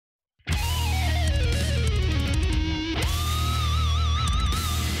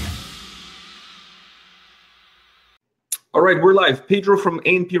All right, we're live. Pedro from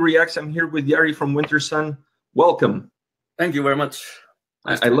A&P-REACTS. I'm here with Jari from Wintersun. Welcome. Thank you very much.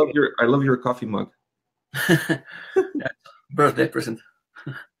 Nice I love your coffee mug. Yeah, birthday present.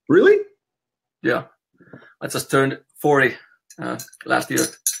 Really? Yeah, I just turned 40 last year.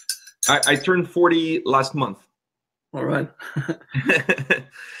 I turned 40 last month. All right.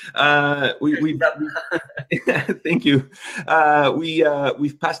 Thank you.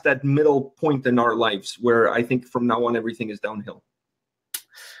 We've passed that middle point in our lives where I think from now on everything is downhill.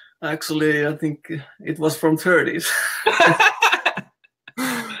 Actually, I think it was from 30s.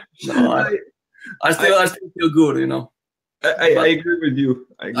 No, I still feel good, you know. I agree with you.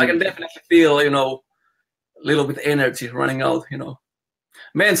 I can definitely feel, you know, a little bit energy running out, you know.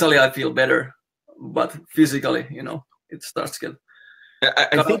 Mentally, I feel better, but physically, you know, it starts to get.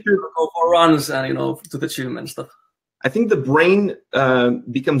 I think you go for runs and, you know, to the gym and stuff. I think the brain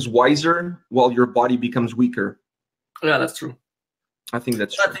becomes wiser while your body becomes weaker. Yeah, that's true. I think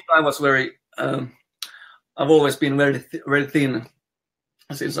that's true. I think I was very. I've always been very thin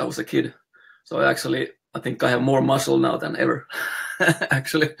since I was a kid. So I think I have more muscle now than ever.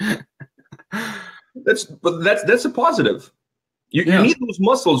 Actually, that's a positive. You need those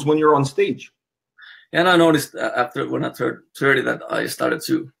muscles when you're on stage. And I noticed after when I turned 30 that I started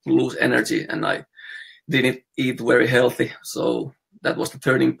to lose energy and I didn't eat very healthy. So that was the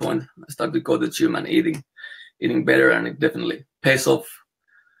turning point. I started to go to the gym and eating better, and it definitely pays off.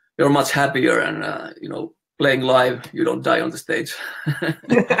 You're much happier, and you know, playing live, you don't die on the stage.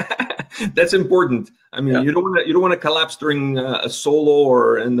 That's important. I mean, yeah. You don't want to collapse during a solo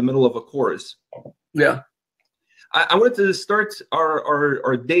or in the middle of a chorus. Yeah. I wanted to start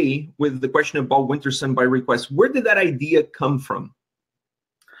our day with the question about Wintersun by request. Where did that idea come from?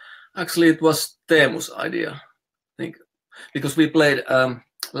 Actually, it was Teemu's idea, I think, because we played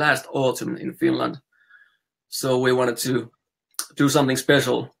last autumn in Finland. So we wanted to do something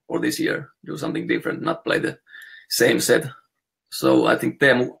special for this year, do something different, not play the same set. So I think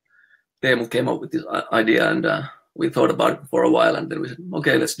Teemu came up with this idea, and we thought about it for a while, and then we said,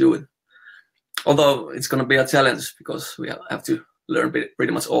 okay, let's do it. Although it's going to be a challenge because we have to learn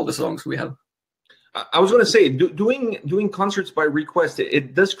pretty much all the songs we have. I was going to say, doing concerts by request,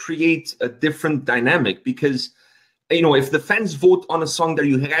 it does create a different dynamic because, you know, if the fans vote on a song that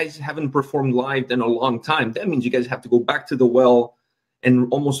you guys haven't performed live in a long time, that means you guys have to go back to the well and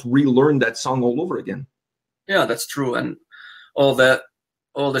almost relearn that song all over again. Yeah, that's true. And all the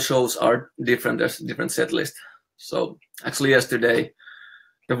shows are different. There's different set list. So actually yesterday,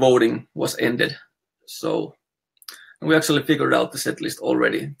 the voting was ended. So we actually figured out the set list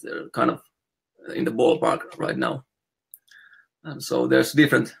already. They're kind of in the ballpark right now. And so there's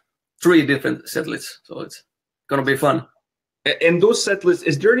 3 different set lists. So it's going to be fun. And those set lists,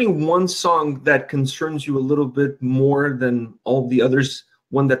 is there any one song that concerns you a little bit more than all the others?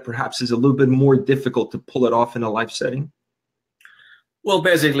 One that perhaps is a little bit more difficult to pull it off in a live setting? Well,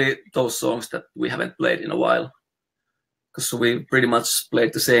 basically those songs that we haven't played in a while. Because we pretty much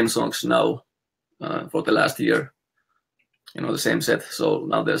played the same songs now for the last year, you know, the same set. So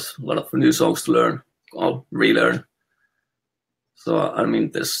now there's a lot of new songs to learn or relearn. So I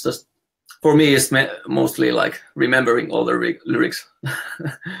mean, there's just for me, it's mostly like remembering all the lyrics,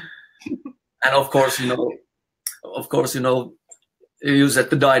 and of course, you know, you use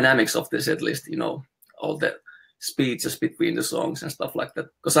the dynamics of the set list, you know, all the speeches between the songs and stuff like that,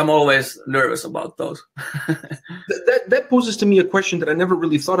 because I'm always nervous about those. that poses to me a question that I never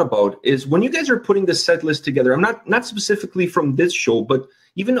really thought about, is when you guys are putting the set list together, I'm not specifically from this show, but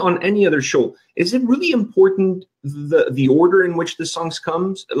even on any other show, is it really important the order in which the songs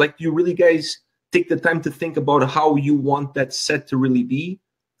comes? Like, do you really guys take the time to think about how you want that set to really be?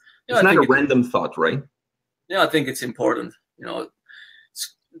 Yeah, it's not a random thought, right? Yeah, I think it's important. You know,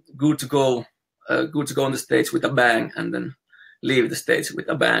 it's good to go on the stage with a bang and then leave the stage with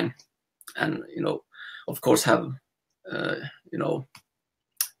a bang, and you know, of course, have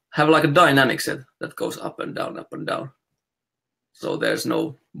like a dynamic set that goes up and down, up and down. So there's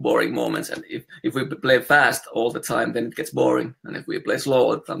no boring moments, and if we play fast all the time, then it gets boring, and if we play slow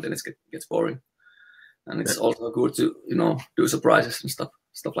all the time, then it gets boring. And it's also good to, you know, do surprises and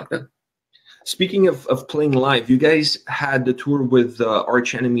stuff like that. Speaking of playing live, you guys had the tour with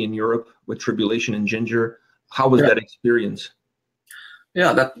Arch Enemy in Europe with Tribulation and Ginger. How was that experience?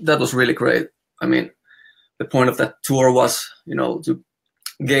 Yeah, that was really great. I mean, the point of that tour was, you know, to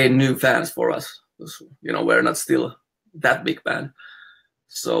gain new fans for us. Because, you know, we're not still that big band.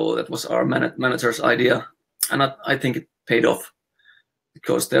 So that was our manager's idea. And I think it paid off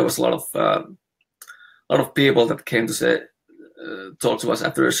because there was a lot of people that came to say, talk to us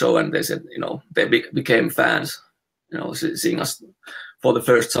after the show, and they said, you know, they became fans seeing us for the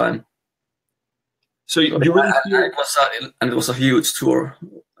first time. So you really feel... it was a huge tour,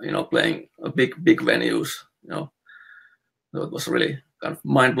 playing a big venues, So it was really kind of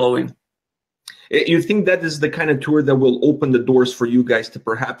mind-blowing. You think that is the kind of tour that will open the doors for you guys to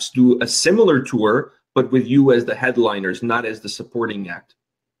perhaps do a similar tour, but with you as the headliners, not as the supporting act?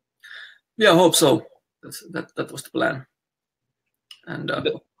 Yeah, I hope so. That was the plan. And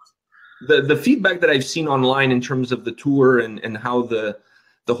the feedback that I've seen online in terms of the tour and how the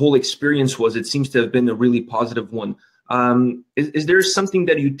whole experience was, it seems to have been a really positive one. Is there something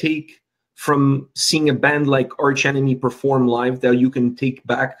that you take from seeing a band like Arch Enemy perform live that you can take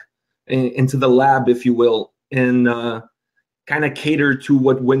back into the lab, if you will, and kind of cater to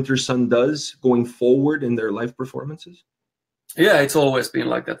what Wintersun does going forward in their live performances? Yeah, it's always been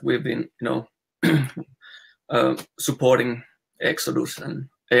like that. We've been, supporting Exodus and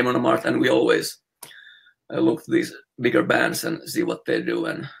Amon Amarth, and we always look to these bigger bands and see what they do,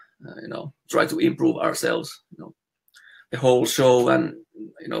 and try to improve ourselves. The whole show, and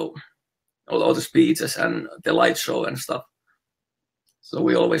all the speeches and the light show and stuff. So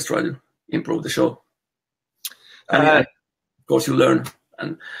we always try to improve the show. And of course, you learn.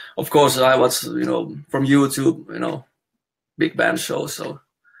 And of course, I was, from YouTube, big band shows. So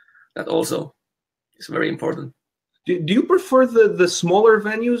that also is very important. Do you prefer the smaller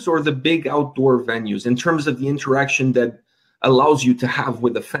venues or the big outdoor venues in terms of the interaction that allows you to have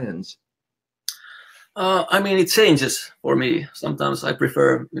with the fans? It changes for me. Sometimes I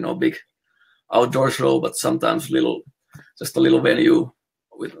prefer, big outdoor show, but sometimes just a little venue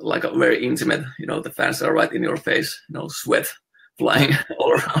with like a very intimate, the fans are right in your face, sweat flying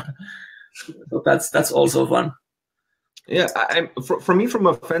all around. So that's also fun. Yeah, for me, from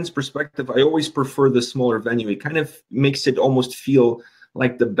a fan's perspective, I always prefer the smaller venue. It kind of makes it almost feel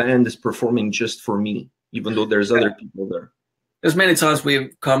like the band is performing just for me, even though there's other people there. There's many times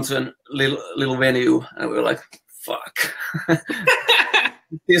we've come to a little venue and we're like, fuck.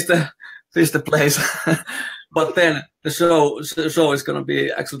 This is the place. But then the show is going to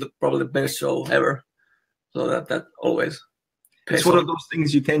be actually probably the best show ever. So that always pays. It's one of those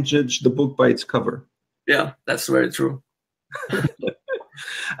things you can't judge the book by its cover. Yeah, that's very true.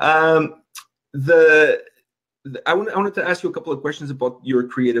 I wanted to ask you a couple of questions about your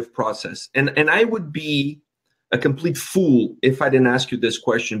creative process. And I would be a complete fool if I didn't ask you this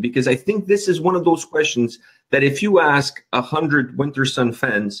question, because I think this is one of those questions that if you ask 100 Wintersun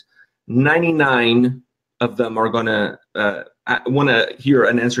fans, 99 of them are going to want to hear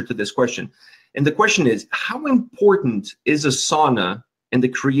an answer to this question. And the question is, how important is a sauna in the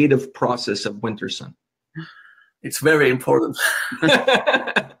creative process of Wintersun? It's very important.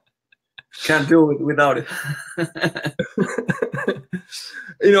 Can't do it without it.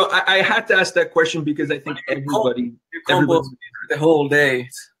 I had to ask that question because I think everybody the whole day.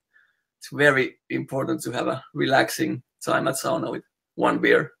 It's very important to have a relaxing time at sauna with one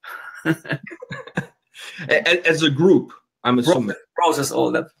beer. As a group, I'm assuming. Process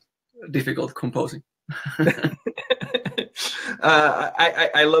all that difficult composing.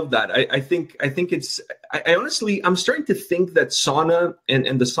 I love that. I think it's. I honestly, I'm starting to think that sauna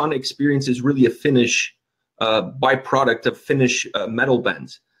and the sauna experience is really a Finnish byproduct of Finnish metal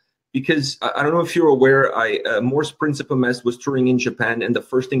bands. Because I don't know if you're aware, Morse Principalmest was touring in Japan, and the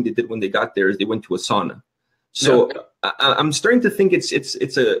first thing they did when they got there is they went to a sauna. So I'm starting to think it's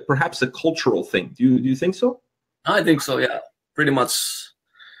perhaps a cultural thing. Do you think so? I think so. Yeah, pretty much.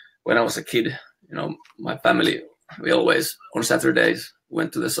 When I was a kid, my family, we always on Saturdays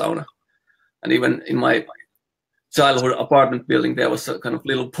went to the sauna, and even in my childhood apartment building, there was a kind of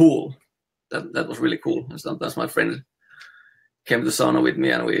little pool that was really cool. And sometimes my friends came to the sauna with me,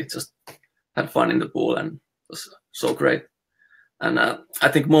 and we just had fun in the pool, and it was so great. And I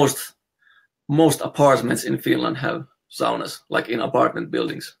think most apartments in Finland have saunas, like in apartment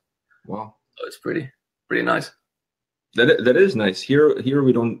buildings. Wow! So it's pretty nice. That is nice. Here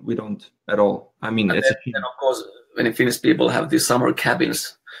we don't at all. I mean, and of course, many Finnish people have these summer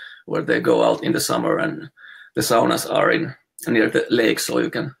cabins where they go out in the summer, and the saunas are near the lake, so you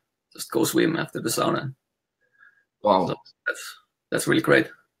can just go swim after the sauna. Wow, so that's really great.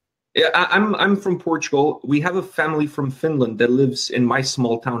 Yeah, I'm from Portugal. We have a family from Finland that lives in my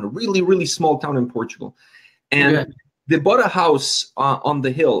small town, a really small town in Portugal, and they bought a house on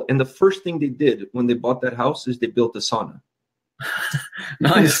the hill. And the first thing they did when they bought that house is they built a sauna.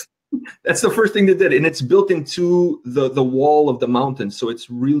 Nice. That's the first thing they did, and it's built into the wall of the mountain, so it's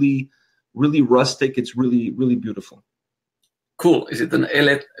really rustic. It's really beautiful. Cool. Is it an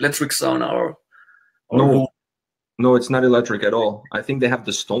electric sauna or No, it's not electric at all. I think they have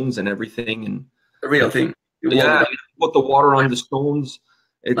the stones and everything, and the real thing. Yeah, you put the water on the stones.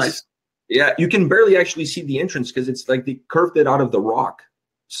 It's nice. Yeah, you can barely actually see the entrance because it's like they curved it out of the rock.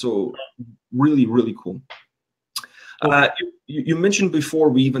 So really, really cool. You mentioned before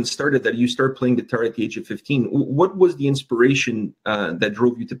we even started that you started playing guitar at the age of 15. What was the inspiration that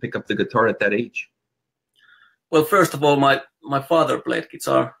drove you to pick up the guitar at that age? Well, first of all, my father played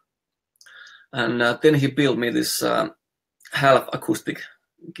guitar, and then he built me this half acoustic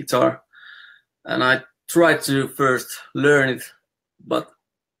guitar, and I tried to first learn it, but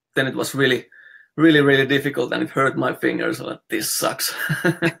then it was really, really, really difficult, and it hurt my fingers. So like, this sucks.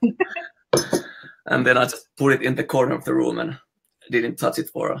 And then I just put it in the corner of the room and didn't touch it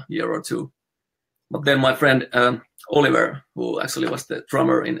for a year or two. But then my friend Oliver, who actually was the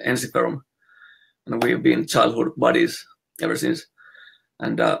drummer in Ensiferum, and we've been childhood buddies ever since.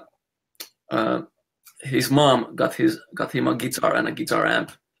 And his mom got him a guitar and a guitar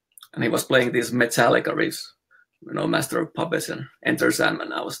amp, and he was playing these Metallica riffs, Master of Puppets and Enter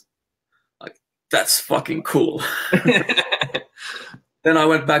Sandman. I was like, that's fucking cool. Then I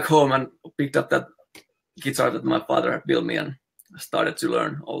went back home and picked up that guitar that my father had built me and started to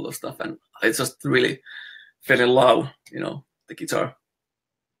learn all those stuff. And I just really fell in love, the guitar.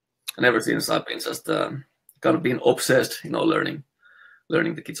 And ever since I've been just kind of been obsessed, learning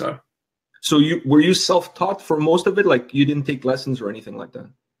the guitar. So were you self-taught for most of it? Like you didn't take lessons or anything like that?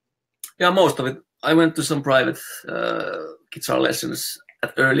 Yeah, most of it. I went to some private guitar lessons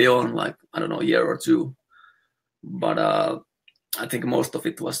early on, like, I don't know, a year or two. But I think most of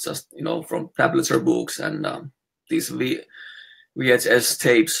it was just, from tablets or books and these VHS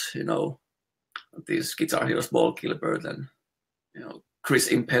tapes, these Guitar Heroes, Ball Gilbert and, Chris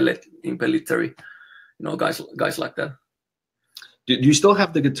Impellitteri, guys like that. Do you still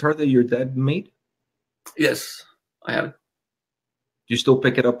have the guitar that your dad made? Yes, I have it. Do you still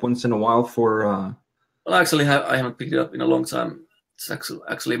pick it up once in a while for? Well, actually, I haven't picked it up in a long time. It's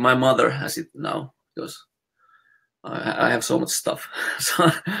actually my mother has it now because I have so much stuff.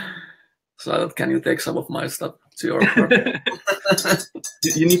 So can you take some of my stuff to your apartment?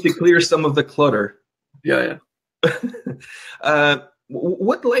 You need to clear some of the clutter. Yeah.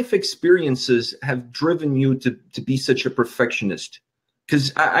 What life experiences have driven you to be such a perfectionist?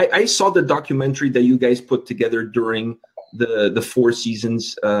 Because I saw the documentary that you guys put together during the Four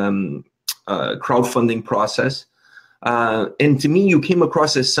Seasons crowdfunding process. And to me, you came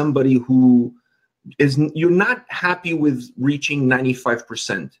across as somebody who you're not happy with reaching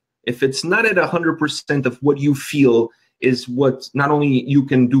 95%. If it's not at 100% of what you feel is what not only you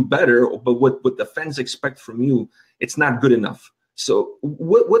can do better, but what the fans expect from you, it's not good enough. So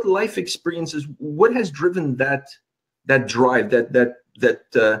what life experiences, what has driven that drive, that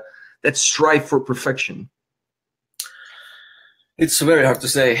strive for perfection? It's very hard to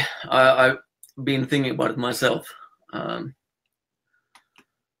say. I've been thinking about it myself.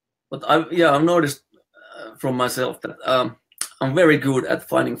 But I've noticed from myself that I'm very good at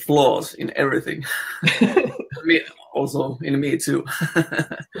finding flaws in everything. Also in me too.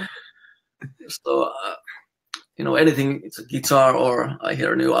 So, anything, it's a guitar or I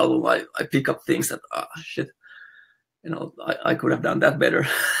hear a new album, I pick up things that, shit, I could have done that better.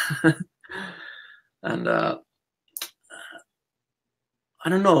 And I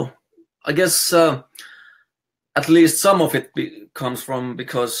don't know. I guess at least some of it comes from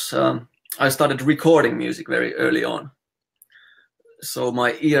because I started recording music very early on. So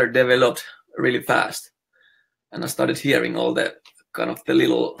my ear developed really fast. And I started hearing all the kind of the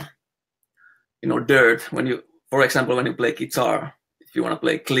little, dirt. For example, when you play guitar, if you want to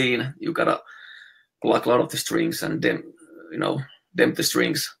play clean, you got to pluck a lot of the strings and damp the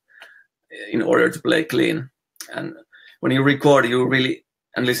strings in order to play clean. And when you record, you really,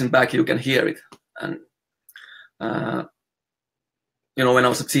 and listen back, you can hear it. And, when I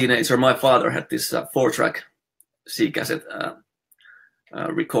was a teenager, my father had this 4-track C cassette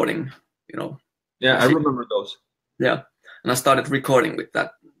recording, Yeah, I remember those. Yeah, and I started recording with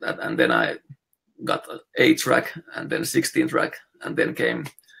that, and then I got an 8-track and then 16-track, and then came,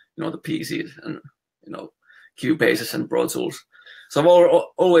 the PCs and, Cubases and Pro Tools. So I've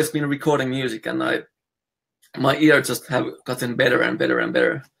always been recording music, and my ears just have gotten better and better and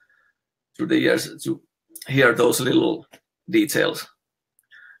better through the years to hear those little details,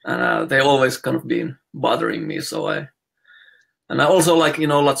 and they always kind of been bothering me. So I also like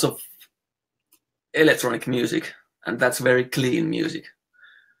lots of electronic music, and that's very clean music.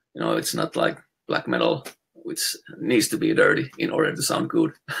 It's not like black metal, which needs to be dirty in order to sound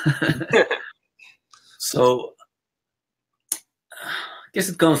good. So I guess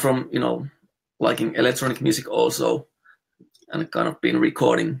it comes from liking electronic music also, and kind of been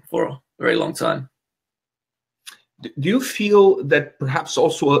recording for a very long time. Do you feel that perhaps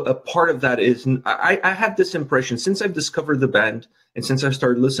also a part of that is, I have this impression since I've discovered the band and since I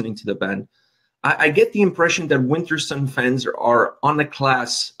started listening to the band, I get the impression that Wintersun fans are on a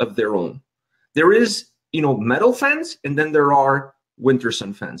class of their own. There is, metal fans, and then there are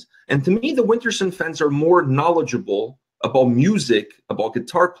Wintersun fans. And to me, the Wintersun fans are more knowledgeable about music, about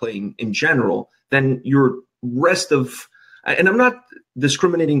guitar playing in general, than your rest of, and I'm not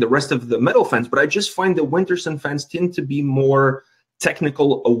discriminating the rest of the metal fans, but I just find the Wintersun fans tend to be more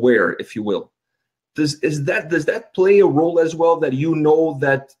technical aware, if you will. Does that play a role as well, that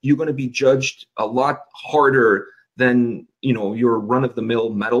that you're going to be judged a lot harder than your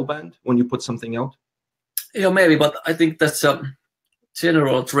run-of-the-mill metal band when you put something out? Yeah, maybe, but I think that's a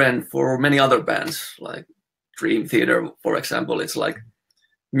general trend for many other bands, like Dream Theater, for example. It's like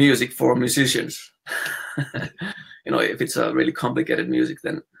music for musicians. If it's a really complicated music,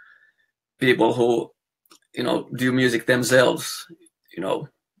 then people who do music themselves,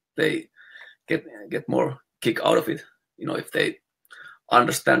 they get more kick out of it, if they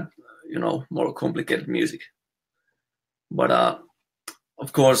understand more complicated music. But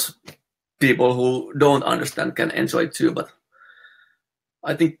of course, people who don't understand can enjoy it too, but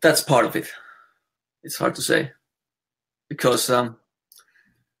I think that's part of it. It's hard to say, because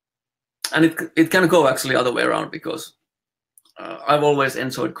and it can go actually other way around, because I've always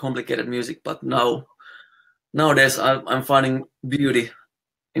enjoyed complicated music, but nowadays I'm finding beauty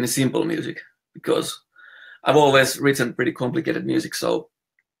in simple music, because I've always written pretty complicated music, so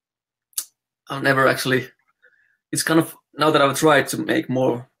I've never actually, it's kind of, now that I've tried to make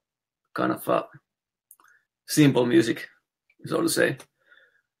more kind of simple music, so to say,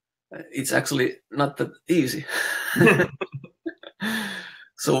 it's actually not that easy.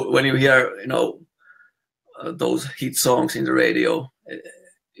 So when you hear, those hit songs in the radio,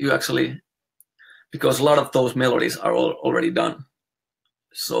 you actually, because a lot of those melodies are already done,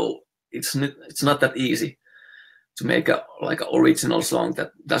 so it's not that easy to make an original song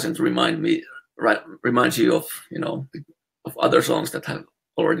that doesn't remind you of of other songs that have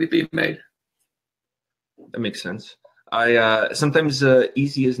already been made. That makes sense. I sometimes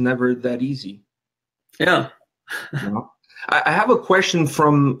easy is never that easy. Yeah. I have a question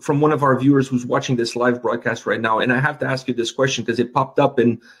from one of our viewers who's watching this live broadcast right now, and I have to ask you this question because it popped up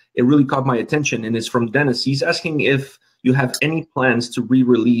and it really caught my attention, and it's from Dennis. He's asking if you have any plans to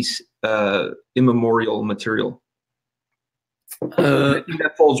re-release immemorial material. I think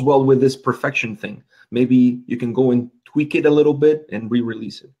that falls well with this perfection thing. Maybe you can go and tweak it a little bit and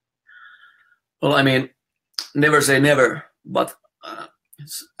re-release it. Well, I mean, never say never, but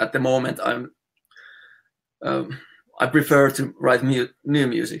at the moment I prefer to write new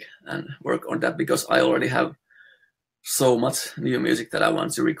music and work on that, because I already have so much new music that I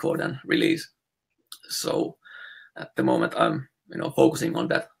want to record and release. So at the moment I'm focusing on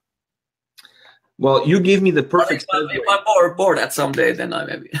that. Well, you gave me the perfect. If I'm bored at some day, then I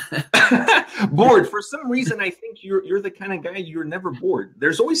maybe bored. For some reason, I think you're the kind of guy you're never bored.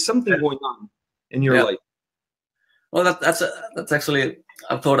 There's always something going on in your life. Well, that's actually,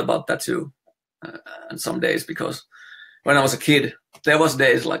 I've thought about that too, on some days, because when I was a kid, there was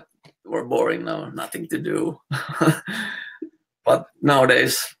days like were boring, now nothing to do. But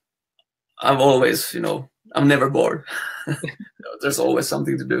nowadays, I'm always, I'm never bored. There's always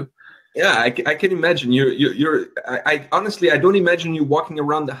something to do. Yeah, I can imagine I honestly, I don't imagine you walking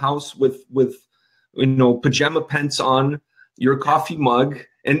around the house with pajama pants on, your coffee mug,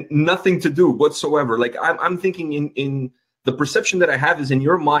 and nothing to do whatsoever. Like I'm thinking in the perception that I have is, in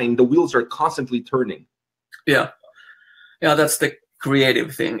your mind, the wheels are constantly turning. Yeah, that's the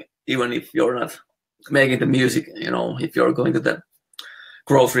creative thing. Even if you're not making the music, if you're going to the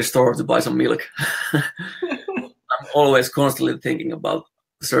grocery store to buy some milk, I'm always constantly thinking about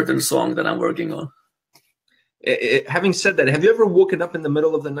a certain song that I'm working on. Having said that, have you ever woken up in the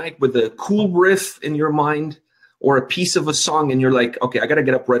middle of the night with a cool riff in your mind or a piece of a song, and you're like, okay, I got to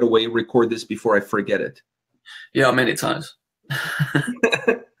get up right away, record this before I forget it? Yeah, many times.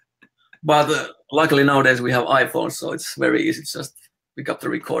 But luckily nowadays we have iPhones, so it's very easy to just pick up the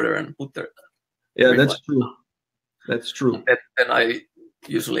recorder and put the. Yeah, that's true. That's true. Then I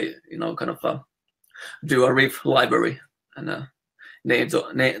usually, kind of do a riff library and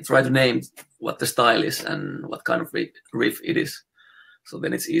try to name what the style is and what kind of riff it is. So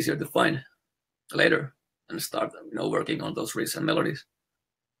then it's easier to find later and start, working on those riffs and melodies.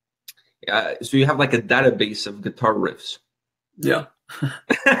 Yeah, so you have like a database of guitar riffs. Yeah.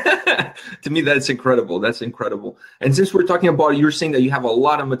 To me, that's incredible. That's incredible. And since we're talking about, you're saying that you have a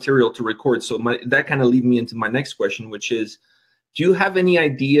lot of material to record, so that kind of leads me into my next question, which is, do you have any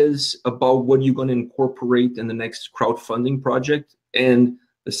ideas about what you're going to incorporate in the next crowdfunding project? And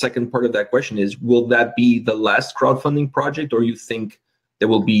the second part of that question is, will that be the last crowdfunding project, or you think there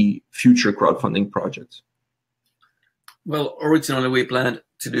will be future crowdfunding projects? Well, originally we planned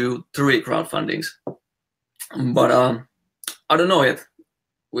to do 3 crowdfundings, but I don't know yet.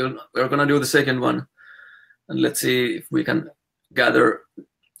 We're gonna do the second one, and let's see if we can gather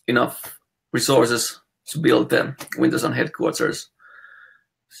enough resources to build the Wintersun headquarters.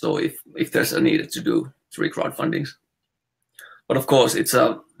 So if there's a need to do 3 crowdfundings, but of course it's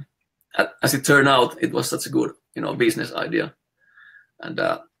as it turned out, it was such a good business idea, and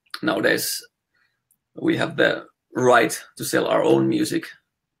nowadays we have the right to sell our own music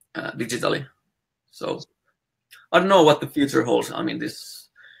digitally. So I don't know what the future holds. I mean, this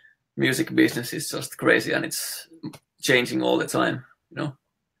music business is just crazy, and it's changing all the time. So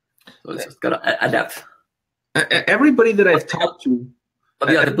it's just gotta adapt. Everybody that I've talked to, but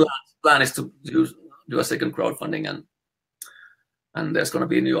yeah, the plan is to do a second crowdfunding, and there's gonna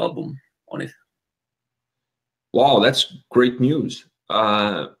be a new album on it. Wow, that's great news.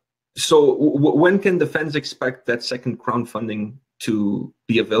 So when can the fans expect that second crowdfunding to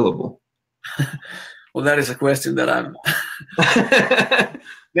be available? Well, that is a question that I'm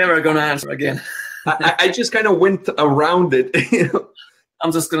never gonna answer again. I just kind of went around it.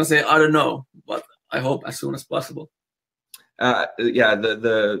 I'm just gonna say I don't know, but I hope as soon as possible. Yeah,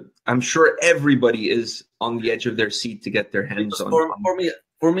 I'm sure everybody is on the edge of their seat to get their hands on.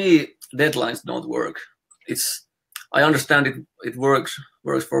 For me, deadlines don't work. I understand it works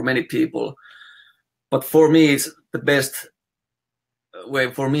for many people, but for me, it's the best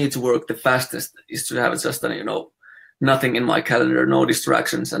way for me to work the fastest is to have just nothing in my calendar, no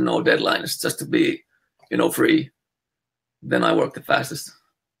distractions and no deadlines, just to be free. Then I work the fastest.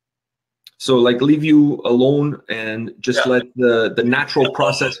 So like leave you alone and just let the natural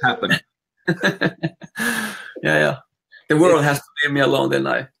process happen. Yeah. The world has to leave me alone. Then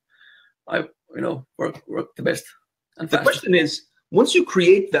I work the best. And the question is, once you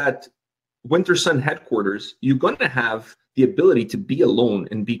create that Wintersun headquarters, you're going to have the ability to be alone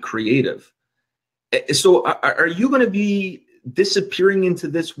and be creative. So are you going to be disappearing into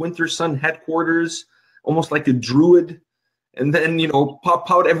this Wintersun headquarters almost like a druid, and then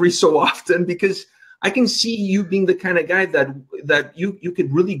pop out every so often? Because I can see you being the kind of guy that you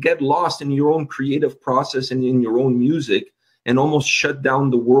could really get lost in your own creative process and in your own music and almost shut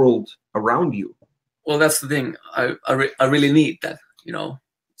down the world around you. Well, that's the thing. I really need that,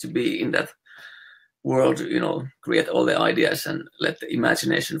 to be in that world, create all the ideas and let the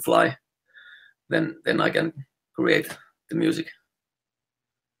imagination fly. Then I can create the music.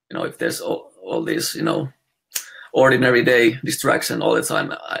 If there's all this, ordinary day distraction all the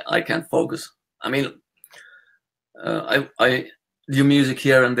time, I can't focus. I mean, I do music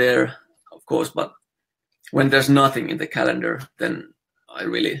here and there, of course, but when there's nothing in the calendar, then I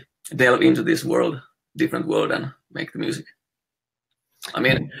really delve into this different world, and make the music. I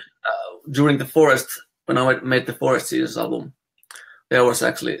mean, during the Forest, when I made the Forest Seasons album, there was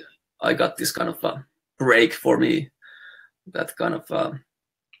actually, I got this kind of a break for me, that kind of,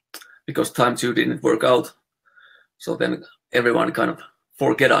 because Time 2 didn't work out. So then everyone kind of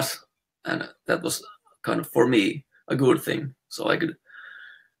forget us. And that was kind of, for me, a good thing. So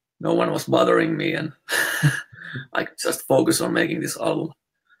no one was bothering me, and I could just focus on making this album.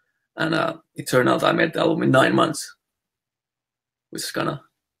 And it turned out I made the album in 9 months, which is kind of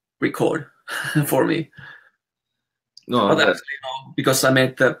record for me. No, but actually, because I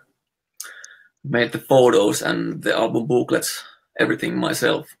made the photos and the album booklets, everything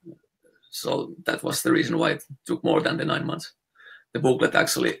myself. So that was the reason why it took more than the 9 months. The booklet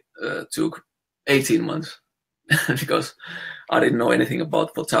actually took 18 months because I didn't know anything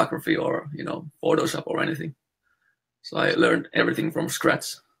about photography or Photoshop or anything. So I learned everything from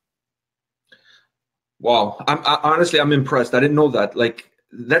scratch. Wow, honestly, I'm impressed. I didn't know that. Like,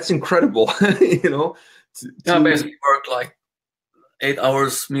 that's incredible. I basically worked like 8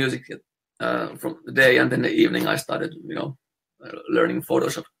 hours music from the day, and then the evening I started, learning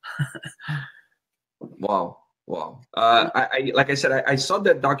Photoshop. Wow. Like I said, I saw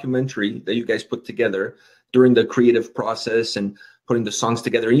that documentary that you guys put together during the creative process and putting the songs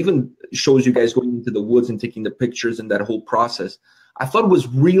together. It even shows you guys going into the woods and taking the pictures and that whole process. I thought it was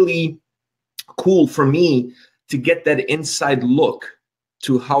really cool for me to get that inside look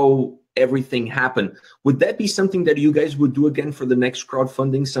to how everything happened. Would that be something that you guys would do again for the next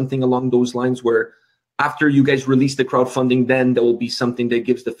crowdfunding, something along those lines, where after you guys release the crowdfunding, then there will be something that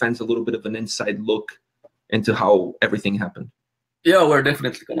gives the fans a little bit of an inside look into how everything happened? Yeah, we're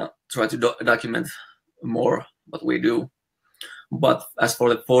definitely gonna try to document more what we do. But as for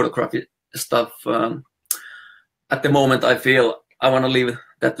the photography stuff, at the moment I feel I want to leave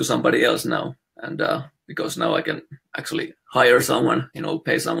that to somebody else now, and because now I can actually hire someone,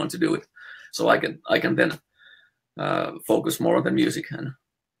 pay someone to do it, so I can then focus more on the music and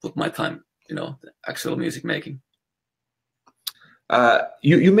put my time, the actual music making.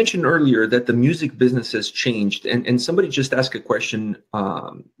 You mentioned earlier that the music business has changed, and somebody just asked a question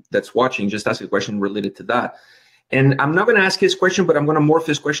that's watching, just asked a question related to that. And I'm not going to ask his question, but I'm going to morph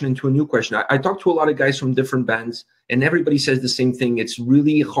his question into a new question. I talked to a lot of guys from different bands, and everybody says the same thing. It's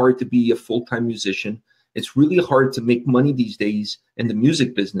really hard to be a full-time musician. It's really hard to make money these days in the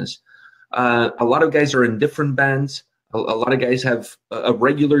music business. A lot of guys are in different bands. A lot of guys have a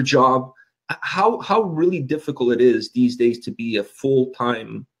regular job. How really difficult it is these days to be a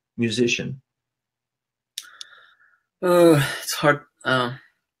full-time musician? It's hard.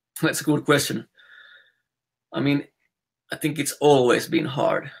 That's a good question. I mean, I think it's always been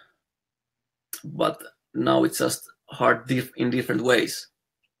hard, but now it's just hard in different ways.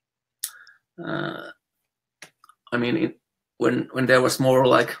 I mean, when there was more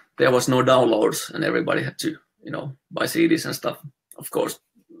like there was no downloads and everybody had to, buy CDs and stuff. Of course,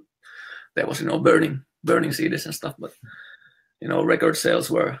 there was, burning CDs and stuff, but record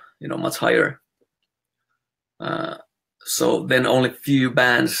sales were, much higher. So then only few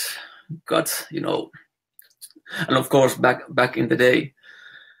bands got, and of course back in the day,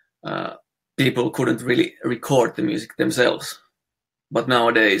 people couldn't really record the music themselves. But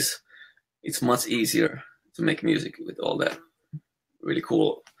nowadays, it's much easier to make music with all that really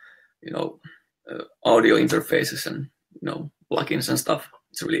cool, audio interfaces and plugins and stuff.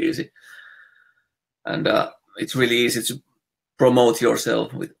 It's really easy, and it's really easy to promote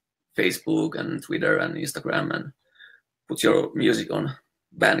yourself with Facebook and Twitter and Instagram and put your music on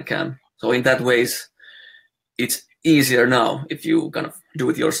Bandcamp. So in that ways, it's easier now if you kind of do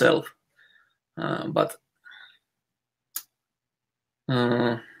it yourself. But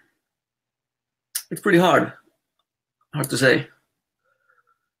it's pretty hard to say.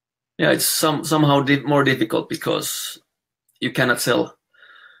 Yeah, it's somehow more difficult because you cannot sell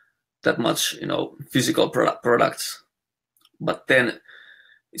that much, physical products. But then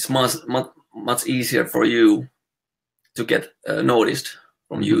it's much easier for you to get noticed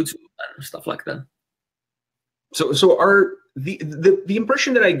from YouTube and stuff like that. So are the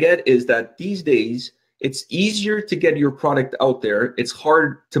impression that I get is that these days it's easier to get your product out there. It's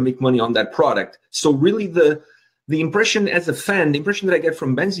hard to make money on that product. So really the impression as a fan, the impression that I get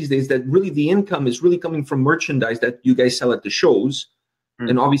from bands these days, that really the income is really coming from merchandise that you guys sell at the shows,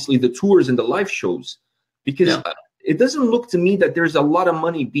 and obviously the tours and the live shows, because it doesn't look to me that there's a lot of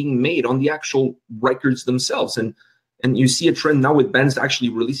money being made on the actual records themselves. And you see a trend now with bands actually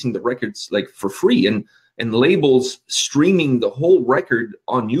releasing the records like for free, and labels streaming the whole record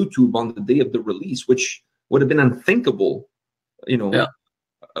on YouTube on the day of the release, which would have been unthinkable, a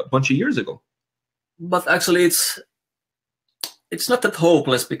bunch of years ago. But actually, it's not that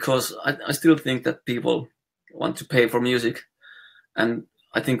hopeless, because I still think that people want to pay for music, and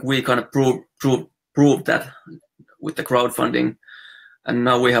I think we kind of proved that with the crowdfunding, and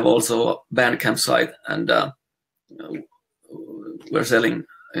now we have also a Bandcamp site, and we're selling,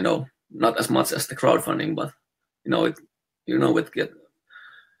 not as much as the crowdfunding, but it get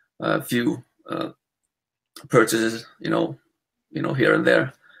a few purchases, here and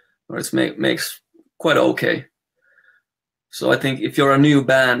there, where it makes quite okay. So I think if you're a new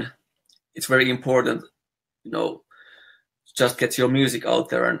band, it's very important, just get your music out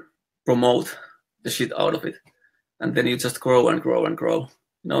there and promote the shit out of it, and then you just grow and grow and grow.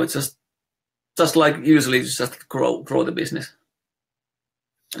 It's just like usually you just grow the business,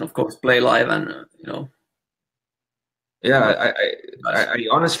 and of course play live and Yeah, I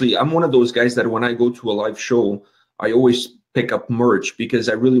honestly, I'm one of those guys that when I go to a live show, I always pick up merch because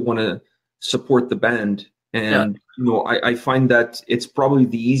I really want to support the band. And, I find that it's probably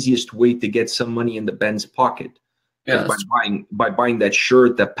the easiest way to get some money in the band's pocket. Yeah, by buying that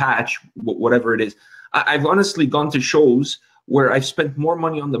shirt, that patch, whatever it is. I've honestly gone to shows where I've spent more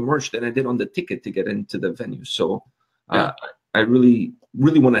money on the merch than I did on the ticket to get into the venue. So I really,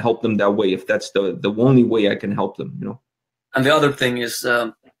 really want to help them that way, if that's the only way I can help them, And the other thing is,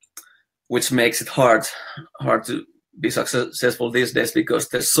 which makes it hard to be successful these days, because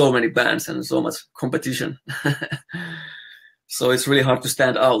there's so many bands and so much competition. So it's really hard to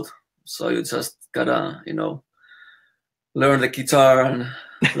stand out. So you just gotta, learn the guitar and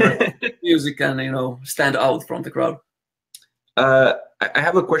learn the music and, stand out from the crowd. I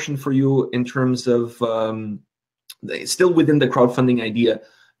have a question for you in terms of still within the crowdfunding idea.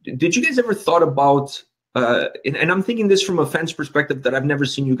 Did you guys ever thought about and I'm thinking this from a fan's perspective that I've never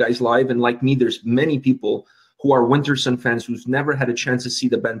seen you guys live, and like me, there's many people who are Wintersun fans who's never had a chance to see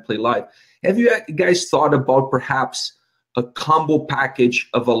the band play live. Have you guys thought about perhaps a combo package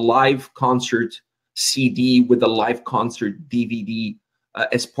of a live concert CD with a live concert DVD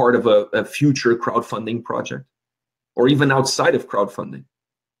as part of a future crowdfunding project, or even outside of crowdfunding?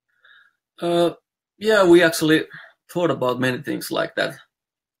 Yeah, we actually thought about many things like that.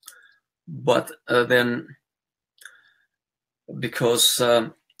 But then, because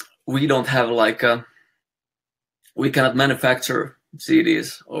we don't have like we cannot manufacture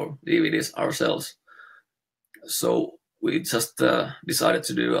CDs or DVDs ourselves, so we just decided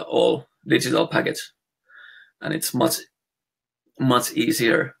to do all digital package, and it's much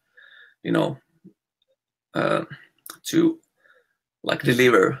easier, you know, to like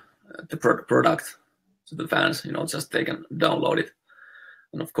deliver the product to the fans. You know, just they can download it,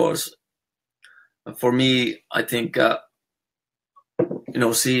 and of course, for me, I think you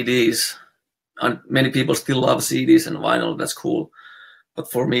know, CDs, and many people still love CDs and vinyl. That's cool,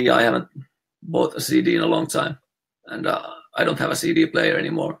 but for me, I haven't bought a CD in a long time, and I don't have a CD player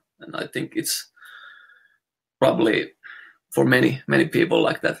anymore. And I think it's probably for many people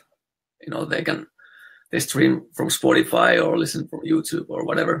like that. You know, they stream from Spotify or listen from YouTube or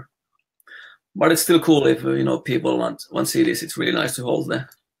whatever. But it's still cool if you know, people want CDs. It's really nice to hold the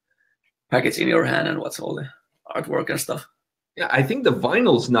package in your hand and watch all the artwork and stuff. Yeah, I think the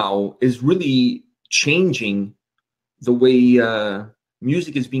vinyls now is really changing the way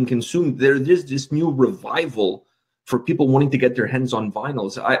music is being consumed. There is this new revival for people wanting to get their hands on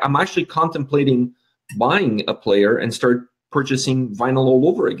vinyls. I'm actually contemplating buying a player and start purchasing vinyl all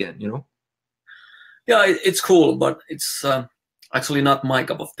over again, you know? Yeah, it's cool, but it's actually not my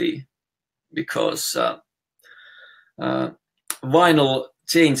cup of tea, because vinyl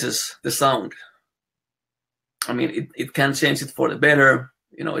changes the sound. I mean, it can change it for the better.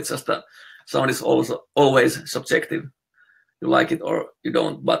 You know, it's just that sound is also always subjective. You like it or you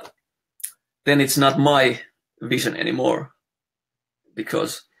don't, but then it's not my vision anymore,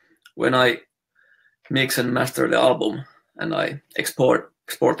 because when I mix and master the album and I export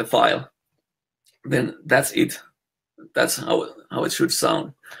the file, then that's it. That's how it should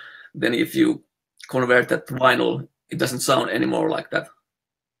sound. Then if you convert that to vinyl, it doesn't sound anymore like that.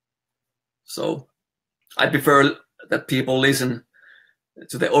 So I prefer that people listen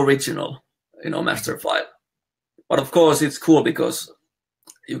to the original, you know, master file. But of course, it's cool because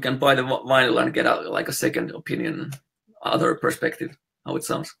you can buy the vinyl and get like a second opinion, other perspective, how it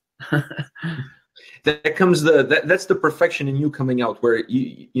sounds. That comes that's the perfection in you coming out, where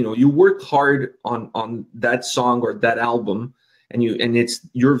you know, you worked hard on that song or that album, and it's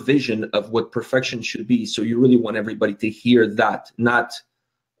your vision of what perfection should be. So you really want everybody to hear that, not,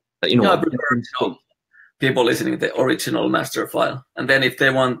 you know, yeah, I prefer, you know, people listening to the original master file, and then if they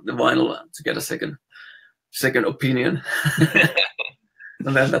want the vinyl to get a second opinion,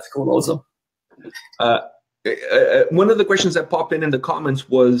 and then that's cool also. One of the questions that popped in the comments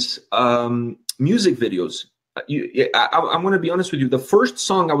was music videos. I'm going to be honest with you. The first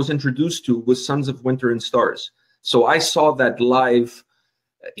song I was introduced to was Sons of Winter and Stars. So I saw that live,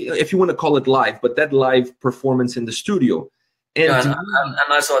 if you want to call it live, but that live performance in the studio. And, yeah,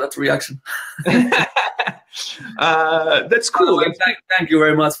 and I saw that reaction. That's cool. Thank you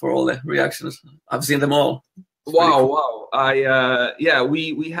very much for all the reactions. I've seen them all. Wow. Yeah,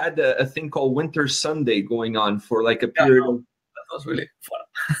 we had a thing called Winter Sunday going on for like a period of, that was really fun.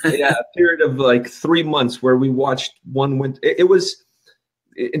 yeah, a period of like 3 months where we watched one winter. It was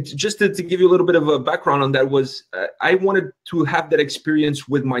just to give you a little bit of a background on that, was I wanted to have that experience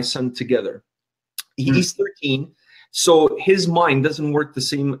with my son together. He's 13, so his mind doesn't work the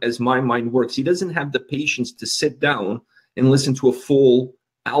same as my mind works. He doesn't have the patience to sit down and listen to a full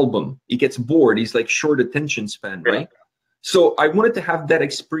album. He gets bored. He's like short attention span, right? Yeah. So I wanted to have that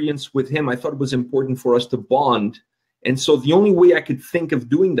experience with him. I thought it was important for us to bond. And so the only way I could think of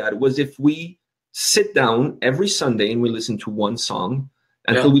doing that was if we sit down every Sunday and we listen to one song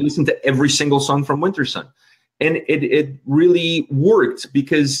until we listen to every single song from Wintersun. And it really worked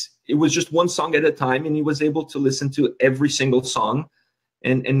because it was just one song at a time, and he was able to listen to every single song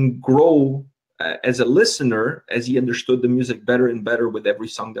and grow as a listener as he understood the music better and better with every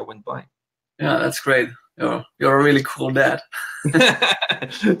song that went by. Yeah, that's great. You're a really cool dad.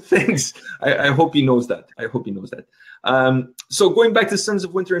 Thanks. I hope he knows that. So going back to Sons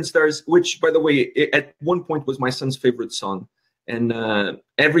of Winter and Stars, which, by the way, at one point was my son's favorite song. And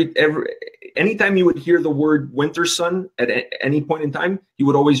anytime you would hear the word Wintersun at any point in time, he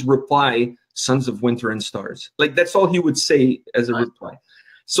would always reply Sons of Winter and Stars. Like, that's all he would say as a reply.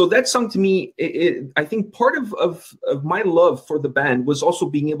 So that song to me, I think part of my love for the band was also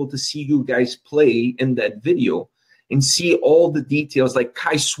being able to see you guys play in that video and see all the details, like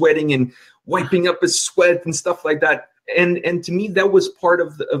Kai sweating and wiping up his sweat and stuff like that. And to me, that was part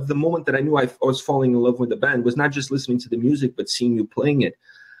of the moment that I knew I was falling in love with the band, was not just listening to the music, but seeing you playing it.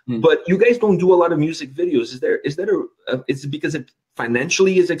 But you guys don't do a lot of music videos. Is it because it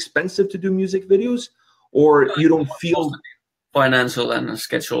financially is expensive to do music videos, or you don't feel financial and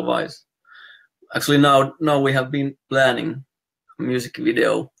schedule wise? Actually, now we have been planning a music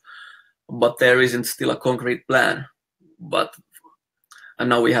video, but there isn't still a concrete plan. And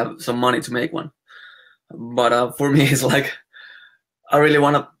now we have some money to make one. But for me, it's like I really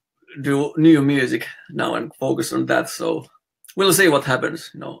want to do new music now and focus on that. So we'll see what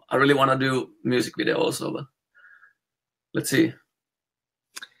happens. I really want to do music video also, but let's see.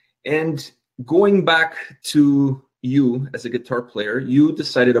 And going back to you as a guitar player, you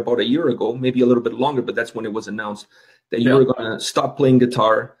decided about a year ago, maybe a little bit longer, but that's when it was announced, that you were going to stop playing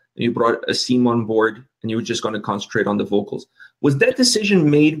guitar, and you brought Asim on board, and you were just going to concentrate on the vocals. Was that decision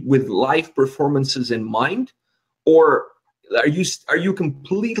made with live performances in mind, or are you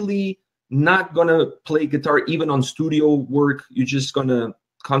completely not going to play guitar even on studio work? You're just going to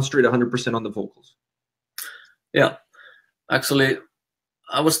concentrate 100% on the vocals? Yeah, actually,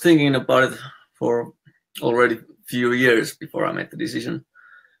 I was thinking about it for already a few years before I made the decision,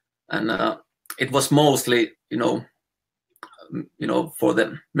 and it was mostly, for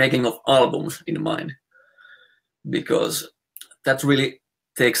the making of albums in mind, because that really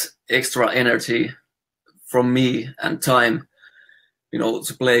takes extra energy from me and time,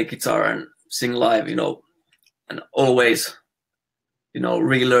 to play guitar and sing live, and always,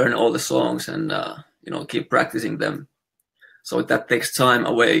 relearn all the songs and, keep practicing them. So that takes time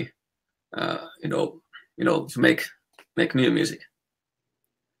away, to make new music.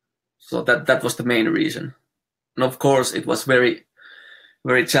 So that was the main reason. And of course, it was very,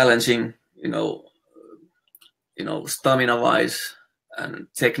 very challenging, stamina-wise and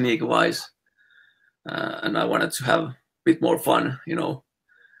technique-wise, and I wanted to have a bit more fun, on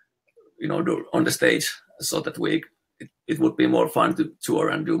the stage, so that it would be more fun to tour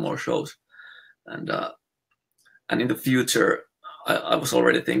and do more shows, and in the future, I was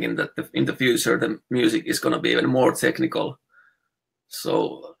already thinking that in the future the music is going to be even more technical.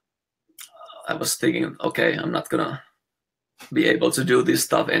 So I was thinking, okay, I'm not gonna be able to do this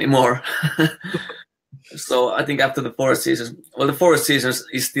stuff anymore. So I think after the Forest Seasons, the Forest Seasons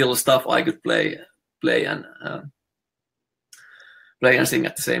is still stuff I could play and sing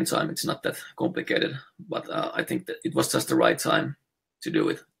at the same time. It's not that complicated, but I think that it was just the right time to do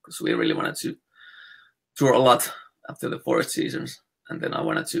it, because we really wanted to tour a lot after the Forest Seasons, and then I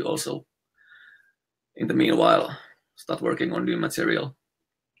wanted to also, in the meanwhile, start working on new material,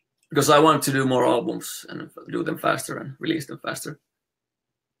 because I want to do more albums and do them faster and release them faster.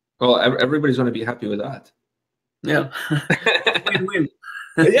 Well, everybody's going to be happy with that. Yeah. Win-win.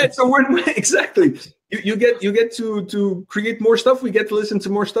 Yeah, it's a win-win. Exactly. You get to create more stuff. We get to listen to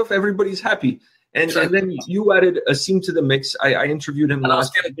more stuff. Everybody's happy. And then you added Asim to the mix. I interviewed him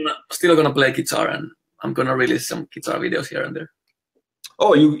last. I'm still gonna play guitar, and I'm gonna release some guitar videos here and there.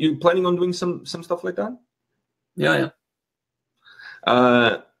 Oh, you planning on doing some stuff like that? Yeah.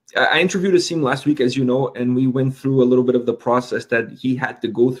 I interviewed Asim last week, as you know, and we went through a little bit of the process that he had to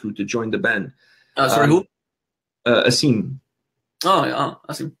go through to join the band. Sorry, who? Asim. Oh, yeah,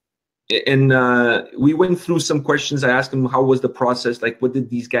 Asim. And we went through some questions. I asked him, how was the process? Like, what did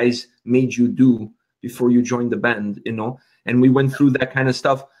these guys made you do before you joined the band, And we went through that kind of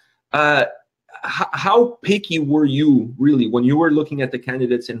stuff. How picky were you, really, when you were looking at the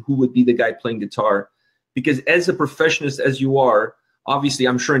candidates and who would be the guy playing guitar? Because as a professionist as you are, obviously,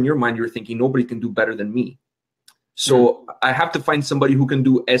 I'm sure in your mind you're thinking, nobody can do better than me. So I have to find somebody who can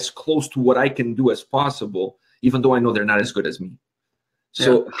do as close to what I can do as possible, even though I know they're not as good as me.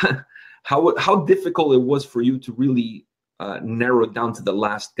 So how difficult it was for you to really narrow it down to the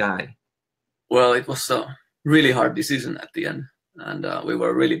last guy? Well, it was a really hard decision at the end, and we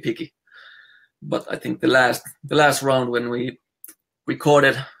were really picky. But I think the last round, when we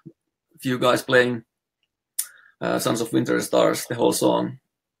recorded a few guys playing Sons of Winter Stars, the whole song,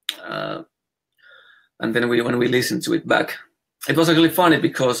 and then when we listened to it back, it was actually funny,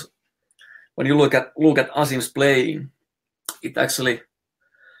 because when you look at Asim's playing, it actually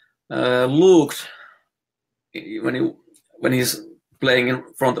looks, when he's playing in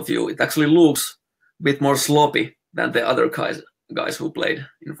front of you, it actually looks a bit more sloppy than the other guys who played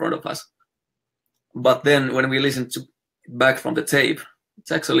in front of us. But then when we listened to back from the tape,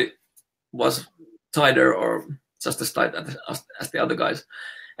 it actually was tighter or just as tight as the other guys,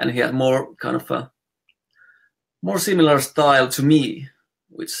 and he had more kind of a more similar style to me,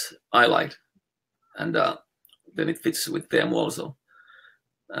 which I liked, and then it fits with them also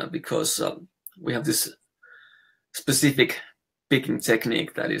because we have this specific picking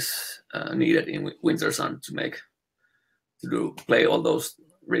technique that is needed in Wintersun to play all those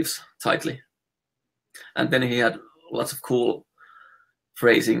riffs tightly. And then he had lots of cool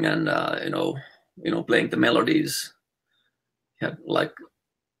phrasing and playing the melodies. He had like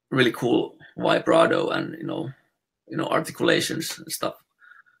really cool vibrato and articulations and stuff.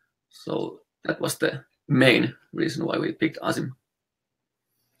 So that was the main reason why we picked Asim.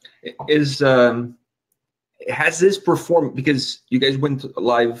 Has this performed, because you guys went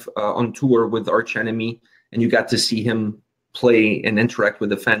live on tour with Arch Enemy and you got to see him play and interact with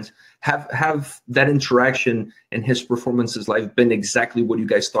the fans, have that interaction and his performances live been exactly what you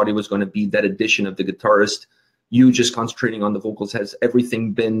guys thought it was going to be? That addition of the guitarist, you just concentrating on the vocals, has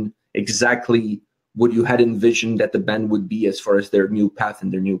everything been exactly what you had envisioned that the band would be as far as their new path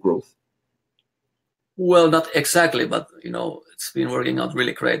and their new growth? Well, not exactly, but it's been working out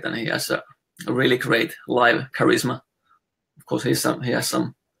really great, and he has a really great live charisma. Of course, he has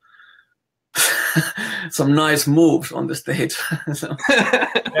some some nice moves on the stage. So,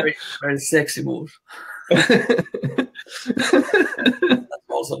 very, very sexy moves. That's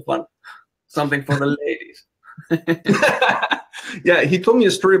also fun. Something for the ladies. Yeah, he told me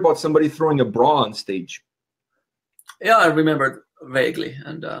a story about somebody throwing a bra on stage. Yeah, I remember vaguely,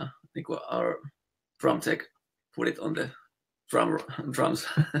 and I think our drum tech put it on the drums.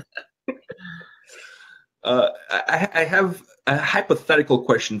 I have a hypothetical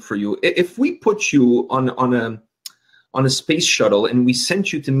question for you. If we put you on a space shuttle and we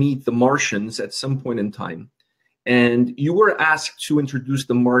sent you to meet the Martians at some point in time, and you were asked to introduce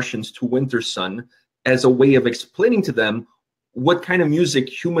the Martians to Wintersun as a way of explaining to them what kind of music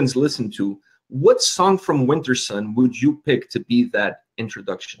humans listen to, what song from Wintersun would you pick to be that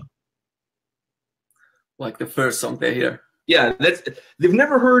introduction? Like the first song they hear. Yeah, they've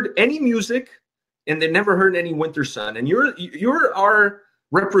never heard any music, and they've never heard any Wintersun, and you're our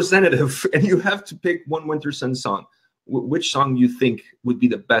representative, and you have to pick one Wintersun song. Which song do you think would be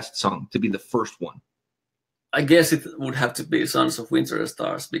the best song to be the first one? I guess it would have to be Sons of Winter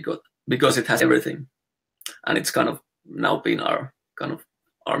Stars because it has everything, and it's kind of now been our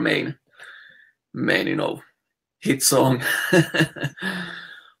main hit song.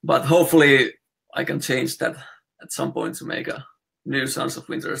 But hopefully I can change that at some point to make a new Sons of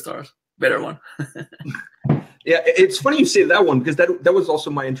Winter Stars better one. Yeah, it's funny you say that one, because that was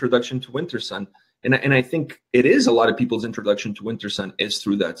also my introduction to Wintersun, and I think it is a lot of people's introduction to Wintersun is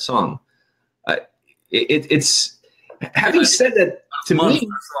through that song. It's having said that, to me,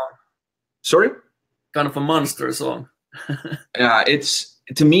 song. Sorry, kind of a monster song. Yeah,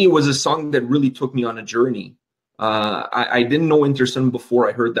 to me it was a song that really took me on a journey. I didn't know Wintersun before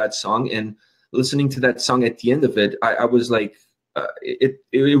I heard that song, and listening to that song at the end of it, I was like, it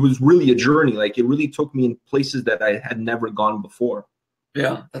was really a journey. Like, it really took me in places that I had never gone before.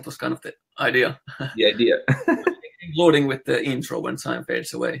 Yeah, that was kind of the idea. The idea. Including with the intro, When Time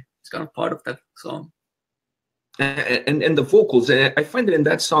Fades Away. It's kind of part of that song. And the vocals, and I find that in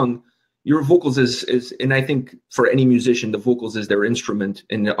that song, your vocals is, and I think for any musician, the vocals is their instrument,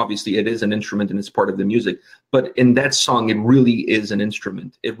 and obviously it is an instrument and it's part of the music. But in that song, it really is an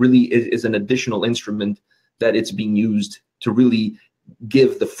instrument. It really is an additional instrument that it's being used to really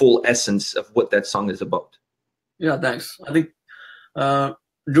give the full essence of what that song is about. Yeah, thanks. I think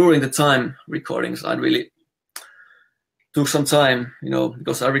during the time recordings, I really took some time,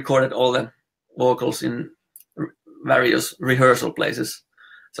 because I recorded all the vocals in various rehearsal places,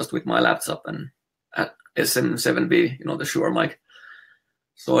 just with my laptop and at SM7B, the Shure mic.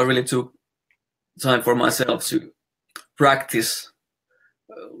 So I really took time for myself to practice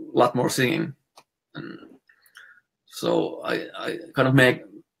a lot more singing. And so I kind of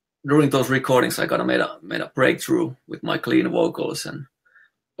during those recordings, I kind of made a breakthrough with my clean vocals and,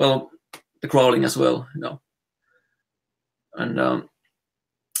 well, the growling as well, And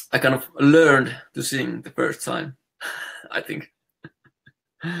I kind of learned to sing the first time, I think.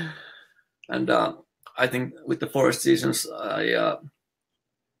 And I think with the Forest Seasons, I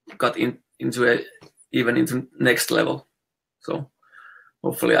got into next level. So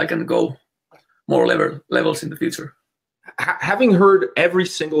hopefully I can go more levels in the future. Having heard every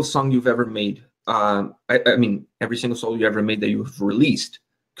single song you've ever made, I mean, every single song you ever made that you've released,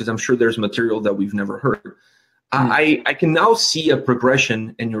 because I'm sure there's material that we've never heard. I can now see a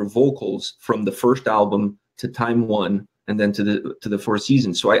progression in your vocals from the first album to Time One, and then to the Four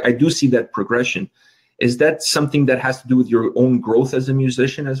Seasons. So I do see that progression. Is that something that has to do with your own growth as a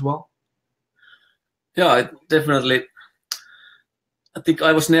musician as well? Yeah, definitely. I think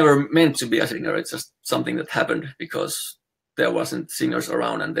I was never meant to be a singer. It's just something that happened because there wasn't singers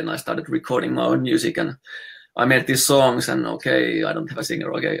around, and then I started recording my own music, and I made these songs, and okay, I don't have a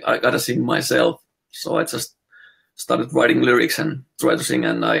singer. Okay, I gotta sing myself. So I just started writing lyrics and tried to sing,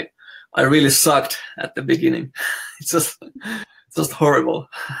 and I really sucked at the beginning. It's just horrible.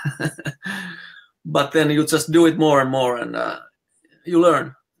 But then you just do it more and more, and you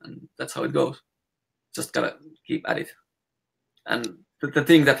learn, and that's how it goes. Just gotta keep at it. And the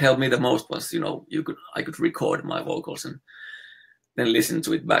thing that helped me the most was, I could record my vocals and then listen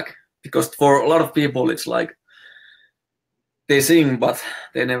to it back. Because for a lot of people, it's like they sing, but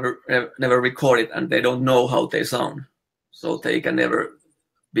they never record it, and they don't know how they sound. So they can never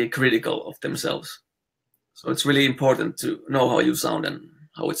be critical of themselves. So it's really important to know how you sound and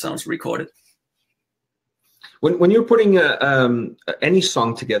how it sounds recorded. When you're putting any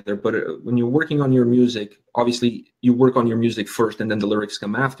song together, but when you're working on your music, obviously you work on your music first and then the lyrics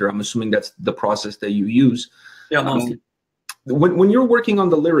come after. I'm assuming that's the process that you use. Yeah, mostly. When you're working on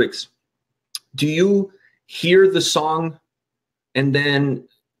the lyrics, do you hear the song and then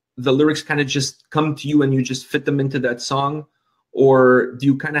the lyrics kind of just come to you and you just fit them into that song? Or do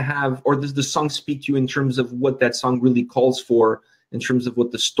you kind of have, or does the song speak to you in terms of what that song really calls for, in terms of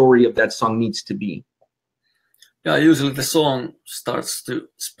what the story of that song needs to be? Yeah, usually the song starts to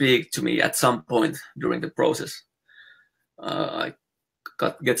speak to me at some point during the process. I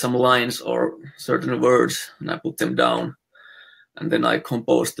get some lines or certain words, and I put them down, and then I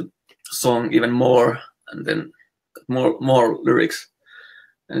compose the song even more, and then more lyrics.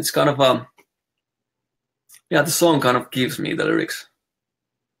 And it's kind of the song kind of gives me the lyrics.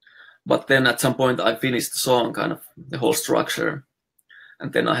 But then at some point I finish the song, kind of the whole structure,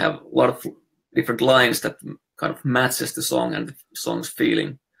 and then I have a lot of different lines that kind of matches the song and the song's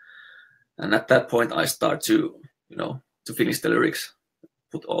feeling. And at that point I start to, to finish the lyrics,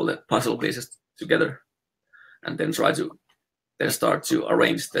 put all the puzzle pieces together, and then start to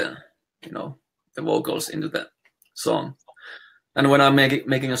arrange the, the vocals into the song. And when I'm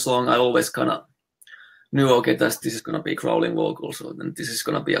making a song, I always kind of knew, okay, this is going to be growling vocals, so then this is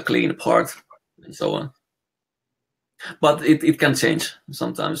going to be a clean part, and so on. But it can change.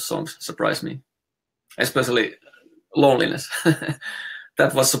 Sometimes songs surprise me, especially Loneliness.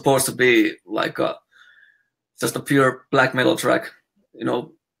 That was supposed to be like just a pure black metal track.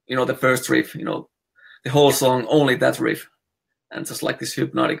 The first riff, the whole song, only that riff, and just like this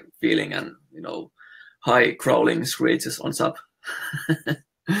hypnotic feeling and, high growling screeches on top.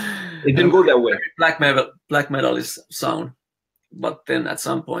 It didn't go that way. Black metal is sound, but then at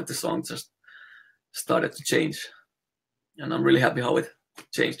some point the song just started to change, and I'm really happy how it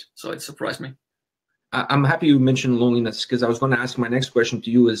changed. So it surprised me. I'm happy you mentioned Loneliness, because I was going to ask my next question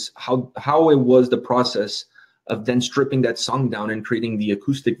to you is how it was the process of then stripping that song down and creating the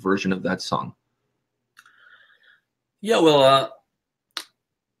acoustic version of that song. Yeah, well,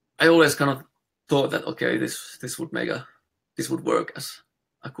 I always kind of thought that, okay, this would work as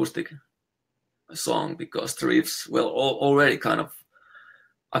acoustic song, because the riffs, well, already kind of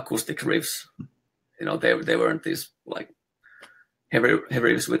acoustic riffs. They weren't these like heavy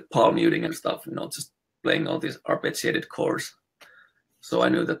riffs with palm muting and stuff. Just playing all these arpeggiated chords. So I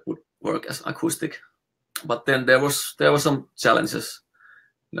knew that would work as acoustic. But then there were some challenges,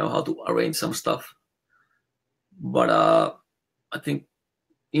 how to arrange some stuff. But I think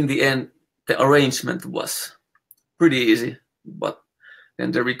in the end the arrangement was pretty easy. But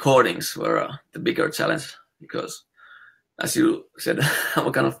then the recordings were the bigger challenge, because, as you said, I'm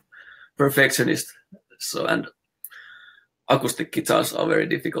a kind of perfectionist. So, and acoustic guitars are very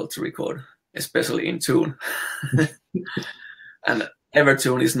difficult to record, especially in tune. And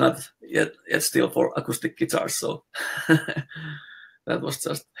Evertune is not yet still for acoustic guitars, so that was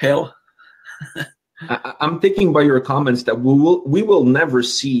just hell. I'm thinking by your comments that we will never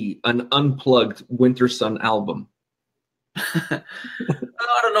see an unplugged Wintersun album. I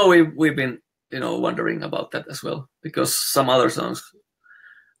don't know. We've been wondering about that as well, because some other songs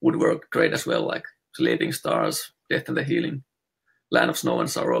would work great as well, like Sleeping Stars, Death and the Healing, Land of Snow and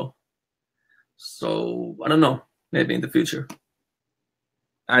Sorrow. So I don't know. Maybe in the future.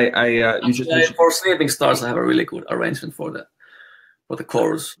 For Sleeping Stars, I have a really good arrangement for the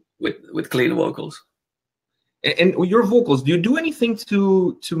chorus with clean vocals. And your vocals, do you do anything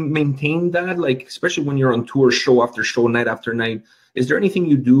to maintain that? Like, especially when you're on tour, show after show, night after night, is there anything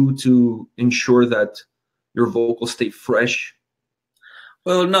you do to ensure that your vocals stay fresh?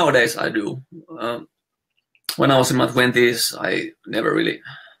 Well, nowadays I do. When I was in my 20s, I never really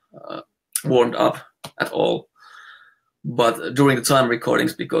warmed up at all. But during the time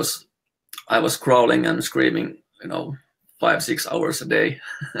recordings, because I was crawling and screaming, 5-6 hours a day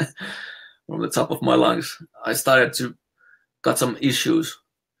from the top of my lungs, I started to got some issues.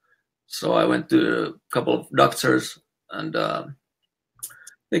 So I went to a couple of doctors, and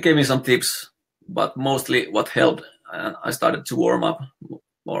they gave me some tips. But mostly what helped, and I started to warm up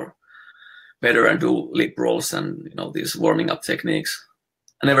more better and do lip rolls and these warming up techniques.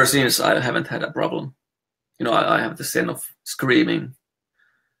 And ever since, I haven't had a problem. I have the sense of screaming.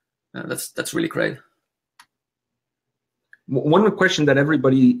 That's really great. One question that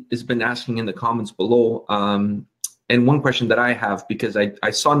everybody has been asking in the comments below, and one question that I have, because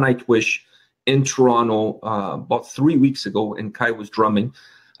I saw Nightwish in Toronto about 3 weeks ago, and Kai was drumming.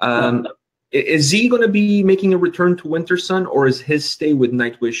 Is he going to be making a return to Wintersun, or is his stay with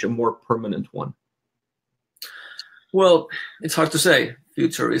Nightwish a more permanent one? Well, it's hard to say.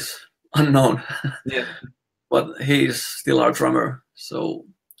 Future is unknown. Yeah. But he's still our drummer, so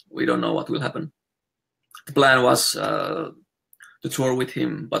we don't know what will happen. The plan was to tour with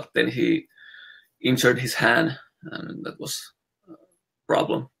him, but then he injured his hand, and that was a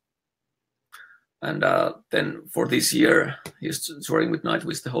problem. And then for this year, he's touring with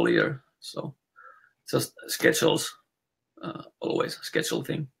Nightwish the whole year. So just schedules, always a schedule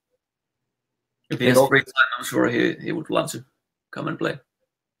thing. If he has free time, I'm sure he would love to come and play.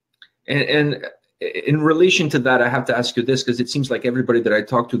 And in relation to that, I have to ask you this, because it seems like everybody that I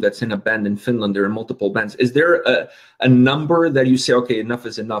talk to that's in a band in Finland, there are multiple bands. Is there a number that you say, okay, enough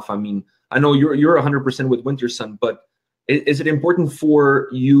is enough? I mean, I know you're 100% with Wintersun, but is it important for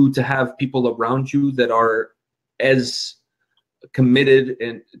you to have people around you that are as committed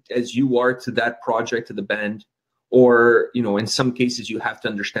and as you are to that project, to the band? Or, in some cases you have to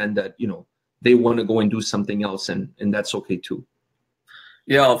understand that, they want to go and do something else, and that's okay too.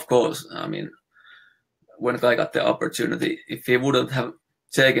 Yeah, of course. I mean, when I got the opportunity, if he wouldn't have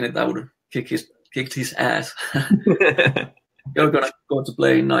taken it, I would have kicked his ass. You're gonna go to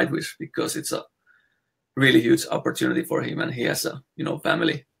play in Nightwish because it's a really huge opportunity for him, and he has a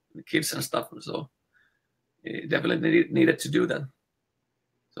family, kids and stuff. So he definitely needed to do that.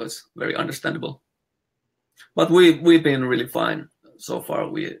 So it's very understandable. But we've been really fine so far.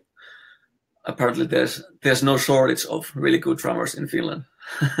 Apparently there's no shortage of really good drummers in Finland.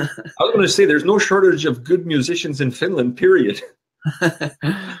 I was going to say there's no shortage of good musicians in Finland, period.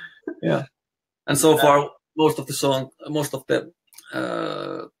 Yeah. And so far, most of the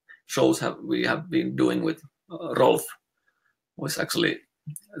shows we have been doing with Rolf, who is actually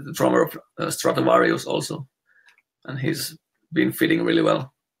the drummer of Stratovarius also, and he's been fitting really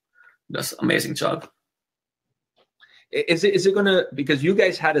well. Does amazing job. Is it gonna, because you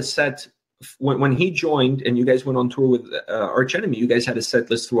guys had a set when he joined and you guys went on tour with Arch Enemy, you guys had a set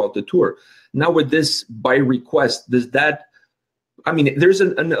list throughout the tour. Now with this by request, does that, I mean, there's a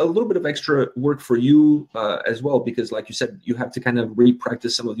little bit of extra work for you as well, because like you said, you have to kind of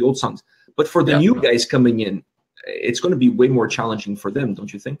re-practice some of the old songs. But for the new guys coming in, it's going to be way more challenging for them,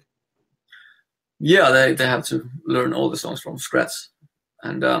 don't you think? Yeah, they have to learn all the songs from scratch.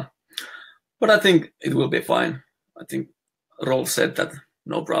 And but I think it will be fine. I think Rolf said that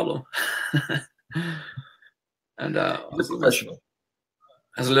no problem. And has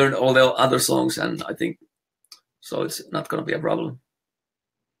learned all the other songs, and I think so it's not going to be a problem.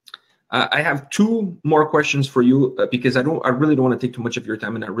 I have two more questions for you because I really don't want to take too much of your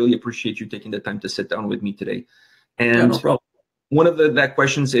time, and I really appreciate you taking the time to sit down with me today. And no problem. One of that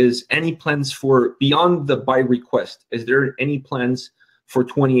questions is, any plans for beyond the by request? Is there any plans for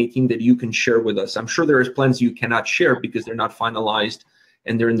 2018 that you can share with us? I'm sure there is plans you cannot share because they're not finalized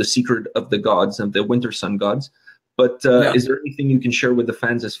and they're in the secret of the gods, of the Wintersun gods. But is there anything you can share with the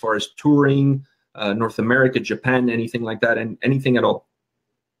fans as far as touring, North America, Japan, anything like that, and anything at all?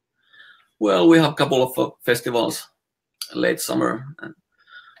 Well, we have a couple of festivals late summer, and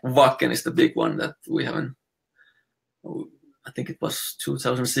Wacken is the big one that we haven't. I think it was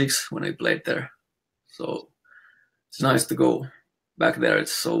 2006 when we played there. So it's nice to go back there.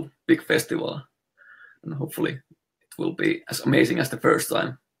 It's so big festival, and hopefully it will be as amazing as the first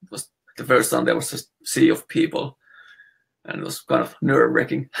time. It was the first time there was a sea of people, and it was kind of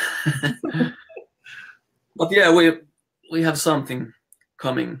nerve-wracking. But yeah, we have something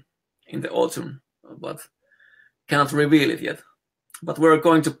coming in the autumn, but cannot reveal it yet. But we're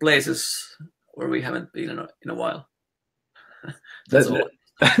going to places where we haven't been in a while. That's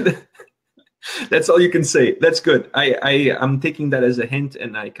all you can say. That's good. I'm taking that as a hint,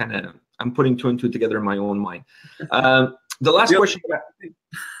 and I'm putting two and two together in my own mind. The last question.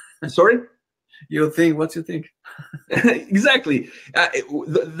 Sorry? You think what you think. Exactly.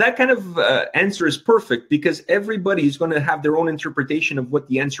 That kind of answer is perfect because everybody is going to have their own interpretation of what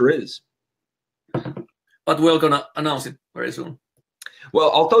the answer is. But we're going to announce it very soon.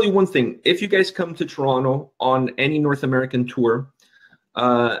 Well, I'll tell you one thing. If you guys come to Toronto on any North American tour,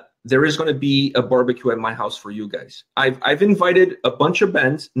 there is going to be a barbecue at my house for you guys. I've invited a bunch of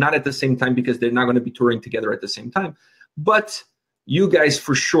bands, not at the same time because they're not going to be touring together at the same time. But you guys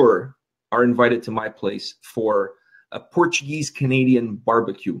for sure are invited to my place for a Portuguese-Canadian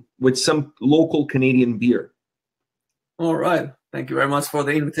barbecue with some local Canadian beer. All right. Thank you very much for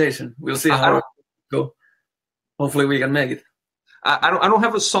the invitation. We'll see how it go. Hopefully we can make it. I don't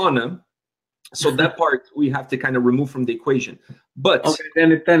have a sauna, so that part we have to kind of remove from the equation. But okay,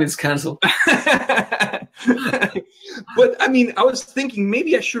 then it's canceled. But I mean, I was thinking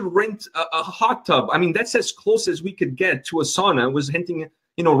maybe I should rent a hot tub. I mean, that's as close as we could get to a sauna. I was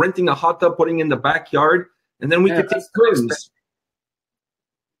renting a hot tub, putting in the backyard, and then we could take turns.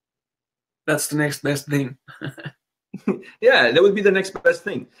 That's the next best thing. Yeah, that would be the next best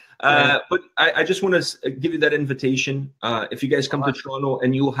thing. But I just want to give you that invitation. If you guys come to Toronto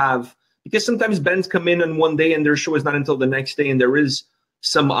and you'll have, because sometimes bands come in on one day and their show is not until the next day, and there is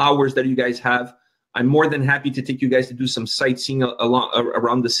some hours that you guys have, I'm more than happy to take you guys to do some sightseeing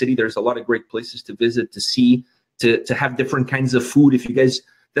around the city. There's a lot of great places to visit, to see, to have different kinds of food. If you guys,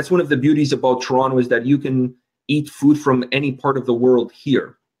 that's one of the beauties about Toronto, is that you can eat food from any part of the world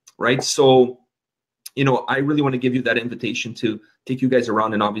here, right? So, I really want to give you that invitation to take you guys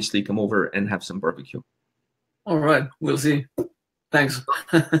around and obviously come over and have some barbecue. All right, we'll see. Thanks.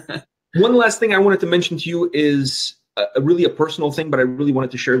 One last thing I wanted to mention to you is really a personal thing, but I really wanted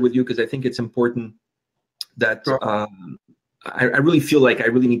to share it with you because I think it's important that I really feel like I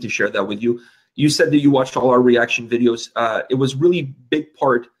really need to share that with you. You said that you watched all our reaction videos. It was really big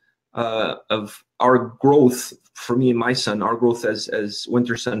part of our growth for me and my son, our growth as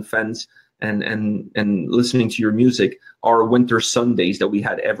Wintersun fans. And listening to your music, our winter Sundays that we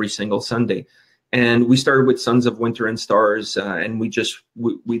had every single Sunday. And we started with Sons of Winter and Stars, and we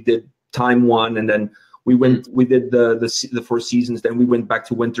did Time 1, and then we did the 4 seasons, then we went back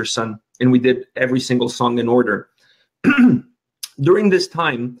to Wintersun, and we did every single song in order. During this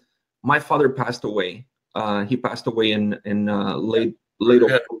time, my father passed away. He passed away in late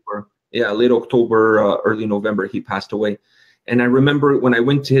October. Yeah, late October, early November, he passed away. And I remember when I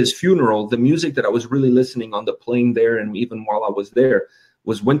went to his funeral, the music that I was really listening on the plane there, and even while I was there,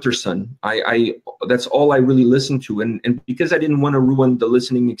 was Wintersun. That's all I really listened to. And because I didn't want to ruin the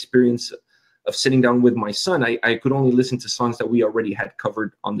listening experience of sitting down with my son, I could only listen to songs that we already had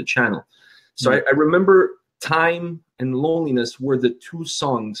covered on the channel. So I remember Time and Loneliness were the 2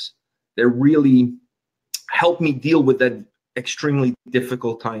 songs that really helped me deal with that extremely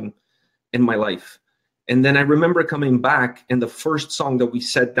difficult time in my life. And then I remember coming back, and the first song that we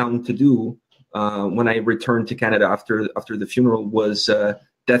sat down to do when I returned to Canada after the funeral was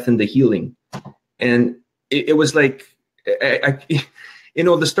Death and the Healing. And it was like,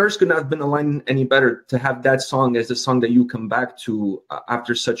 the stars could not have been aligned any better to have that song as the song that you come back to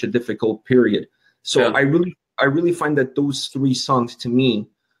after such a difficult period. So yeah. I really find that those 3 songs to me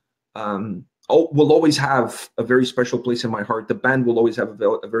will always have a very special place in my heart. The band will always have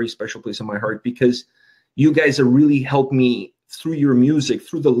a very special place in my heart because you guys have really helped me through your music,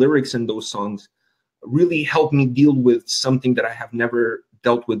 through the lyrics in those songs, really helped me deal with something that I have never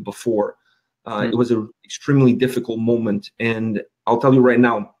dealt with before. It was an extremely difficult moment. And I'll tell you right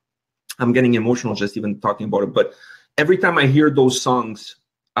now, I'm getting emotional just even talking about it. But every time I hear those songs,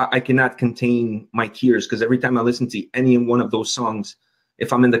 I cannot contain my tears, because every time I listen to any one of those songs,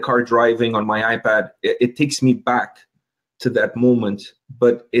 if I'm in the car driving on my iPad, it takes me back to that moment.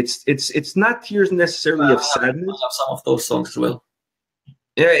 But it's not tears necessarily of sadness. I love some of those songs as well.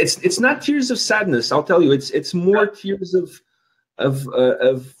 Yeah, it's not tears of sadness. I'll tell you, it's more tears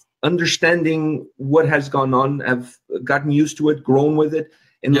of understanding what has gone on. I've gotten used to it, grown with it,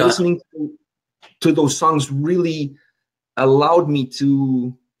 and listening to those songs really allowed me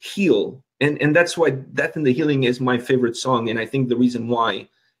to heal. And that's why Death and the Healing is my favorite song. And I think the reason why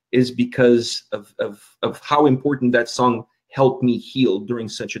is because of how important that song helped me heal during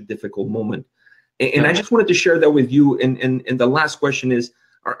such a difficult moment. And I just wanted to share that with you. And the last question is,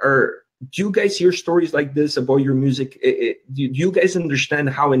 do you guys hear stories like this about your music? Do you guys understand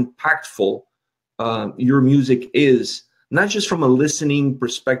how impactful your music is, not just from a listening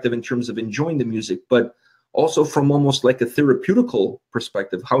perspective in terms of enjoying the music, but also from almost like a therapeutical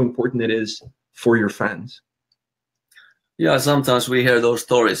perspective, how important it is for your fans? Yeah, sometimes we hear those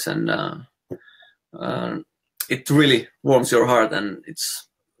stories, and it really warms your heart, and it's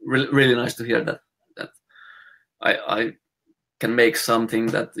really nice to hear that I can make something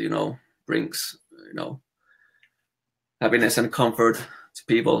that brings happiness and comfort to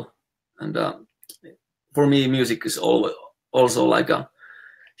people. And for me, music is also like a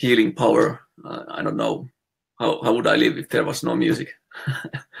healing power. I don't know how would I live if there was no music.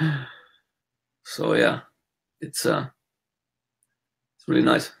 So yeah, it's really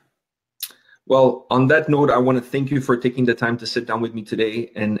nice. Well, on that note, I want to thank you for taking the time to sit down with me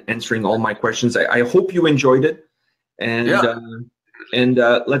today and answering all my questions. I hope you enjoyed it. And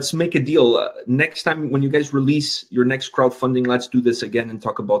let's make a deal. Next time when you guys release your next crowdfunding, let's do this again and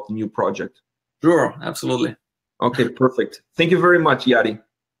talk about the new project. Sure, absolutely. Okay, perfect. Thank you very much, Jari.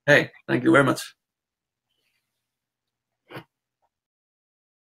 Hey, thank you very much.